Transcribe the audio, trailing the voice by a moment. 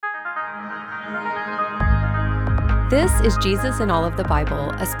This is Jesus in All of the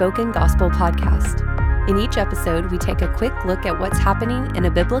Bible, a spoken gospel podcast. In each episode, we take a quick look at what's happening in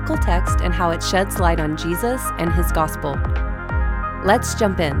a biblical text and how it sheds light on Jesus and his gospel. Let's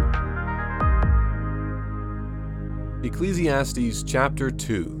jump in. Ecclesiastes chapter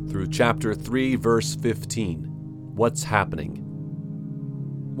 2 through chapter 3, verse 15. What's happening?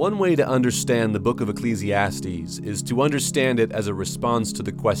 One way to understand the book of Ecclesiastes is to understand it as a response to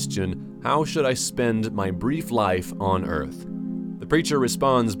the question, how should I spend my brief life on earth? The preacher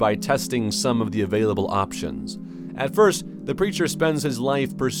responds by testing some of the available options. At first, the preacher spends his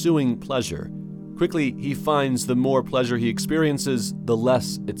life pursuing pleasure. Quickly, he finds the more pleasure he experiences, the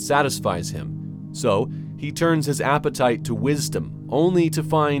less it satisfies him. So, he turns his appetite to wisdom, only to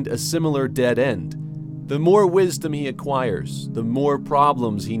find a similar dead end. The more wisdom he acquires, the more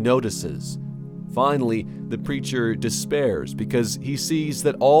problems he notices. Finally, the preacher despairs because he sees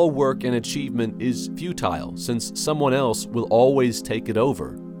that all work and achievement is futile since someone else will always take it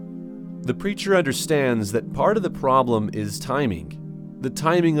over. The preacher understands that part of the problem is timing. The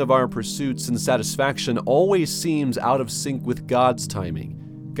timing of our pursuits and satisfaction always seems out of sync with God's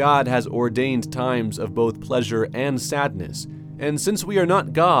timing. God has ordained times of both pleasure and sadness. And since we are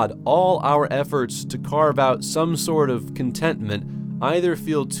not God, all our efforts to carve out some sort of contentment either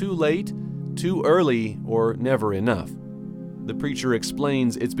feel too late, too early, or never enough. The preacher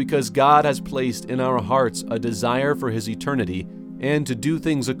explains it's because God has placed in our hearts a desire for His eternity and to do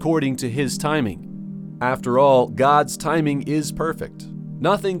things according to His timing. After all, God's timing is perfect.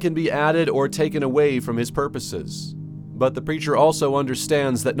 Nothing can be added or taken away from His purposes. But the preacher also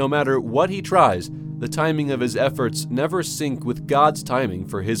understands that no matter what he tries, the timing of his efforts never sync with God's timing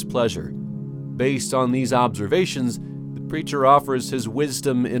for his pleasure. Based on these observations, the preacher offers his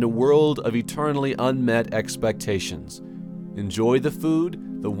wisdom in a world of eternally unmet expectations. Enjoy the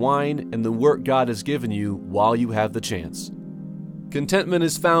food, the wine, and the work God has given you while you have the chance. Contentment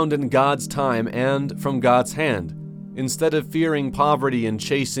is found in God's time and from God's hand. Instead of fearing poverty and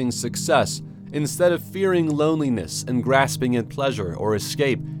chasing success, instead of fearing loneliness and grasping at pleasure or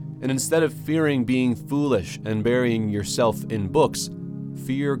escape, and instead of fearing being foolish and burying yourself in books,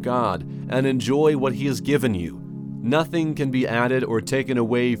 fear God and enjoy what He has given you. Nothing can be added or taken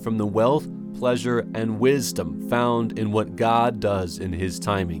away from the wealth, pleasure, and wisdom found in what God does in His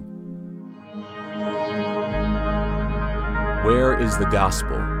timing. Where is the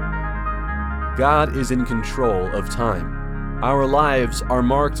gospel? God is in control of time. Our lives are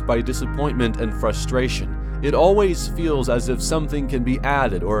marked by disappointment and frustration. It always feels as if something can be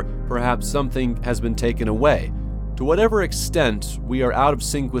added or perhaps something has been taken away. To whatever extent we are out of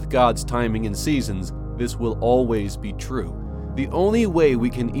sync with God's timing and seasons, this will always be true. The only way we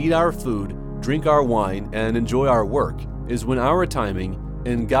can eat our food, drink our wine, and enjoy our work is when our timing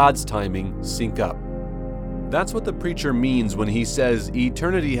and God's timing sync up. That's what the preacher means when he says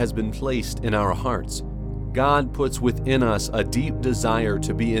eternity has been placed in our hearts. God puts within us a deep desire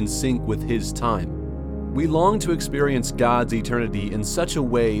to be in sync with His time. We long to experience God's eternity in such a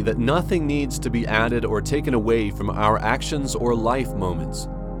way that nothing needs to be added or taken away from our actions or life moments.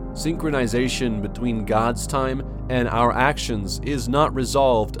 Synchronization between God's time and our actions is not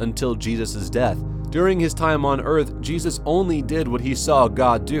resolved until Jesus' death. During His time on earth, Jesus only did what He saw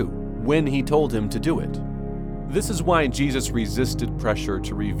God do, when He told Him to do it. This is why Jesus resisted pressure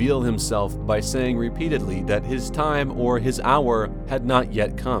to reveal Himself by saying repeatedly that His time or His hour had not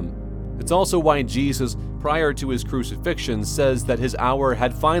yet come. It's also why Jesus, prior to His crucifixion, says that His hour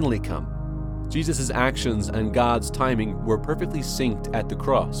had finally come. Jesus' actions and God's timing were perfectly synced at the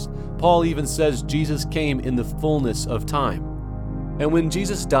cross. Paul even says Jesus came in the fullness of time. And when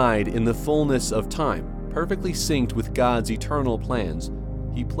Jesus died in the fullness of time, perfectly synced with God's eternal plans,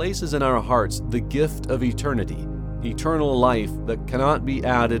 He places in our hearts the gift of eternity, eternal life that cannot be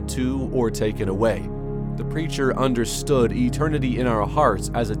added to or taken away. The preacher understood eternity in our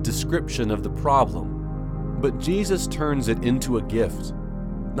hearts as a description of the problem, but Jesus turns it into a gift.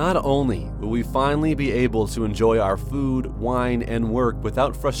 Not only will we finally be able to enjoy our food, wine, and work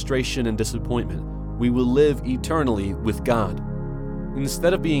without frustration and disappointment, we will live eternally with God.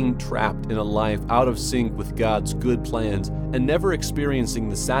 Instead of being trapped in a life out of sync with God's good plans and never experiencing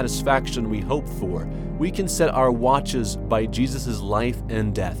the satisfaction we hope for, we can set our watches by Jesus' life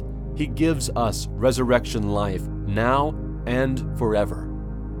and death. He gives us resurrection life now and forever.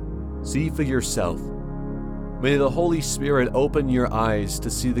 See for yourself. May the Holy Spirit open your eyes to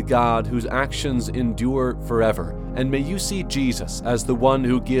see the God whose actions endure forever, and may you see Jesus as the one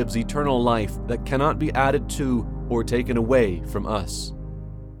who gives eternal life that cannot be added to or taken away from us.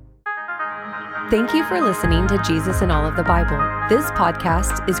 Thank you for listening to Jesus in All of the Bible. This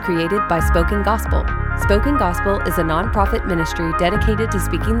podcast is created by Spoken Gospel. Spoken Gospel is a nonprofit ministry dedicated to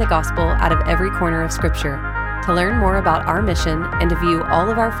speaking the gospel out of every corner of Scripture. To learn more about our mission and to view all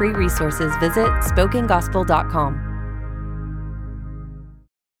of our free resources, visit spokengospel.com.